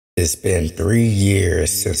It's been 3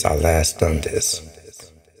 years since I last done this,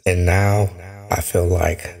 and now I feel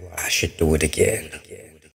like I should do it again.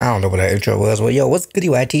 I don't know what that intro was. Well, yo, what's good,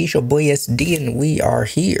 YT? It's your boy SD, and we are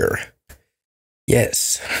here.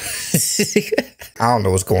 Yes. I don't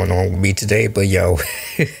know what's going on with me today, but yo,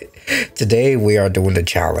 today we are doing the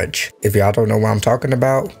challenge. If y'all don't know what I'm talking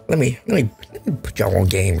about, let me put y'all on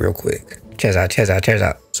game real quick. Check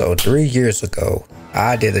out. So 3 years ago,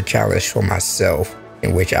 I did a challenge for myself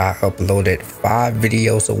in which I uploaded 5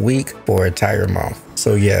 videos a week for an entire month.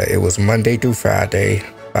 So yeah, it was Monday through Friday,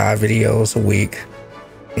 5 videos a week,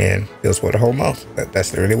 and it was for the whole month.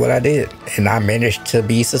 That's literally what I did. And I managed to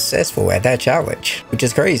be successful at that challenge, which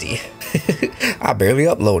is crazy. I barely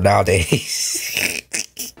upload nowadays.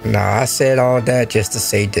 Nah, I said all that just to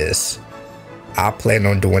say this. I plan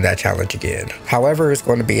on doing that challenge again. However, it's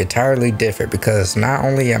going to be entirely different because not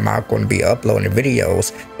only am I going to be uploading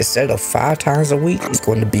videos, instead of 5 times a week, it's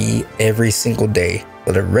going to be every single day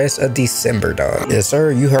for the rest of December, dog. Yes,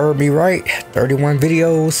 sir, you heard me right. 31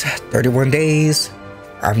 videos, 31 days.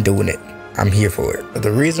 I'm doing it. I'm here for it. But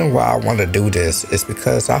the reason why I want to do this is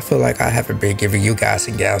because I feel like I haven't been giving you guys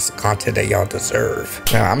and gals the content that y'all deserve.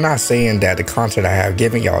 Now, I'm not saying that the content I have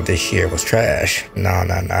given y'all this year was trash. No.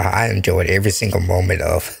 I enjoyed every single moment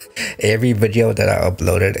of every video that I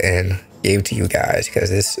uploaded and gave to you guys because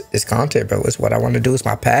this content, bro, is what I want to do. It's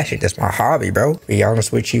my passion. It's my hobby, bro. To be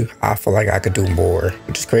honest with you, I feel like I could do more,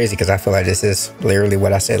 which is crazy because I feel like this is literally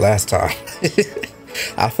what I said last time.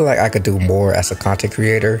 I feel like I could do more as a content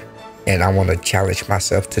creator, and I want to challenge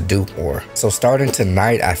myself to do more. So starting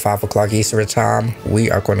tonight at 5 o'clock Eastern time, we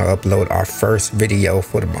are going to upload our first video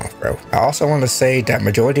for the month, bro. I also want to say that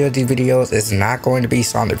majority of these videos is not going to be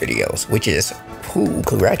Sonic videos, which is, ooh,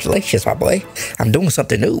 congratulations, my boy. I'm doing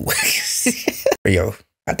something new. Yo,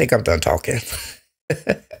 I think I'm done talking.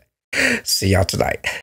 See y'all tonight.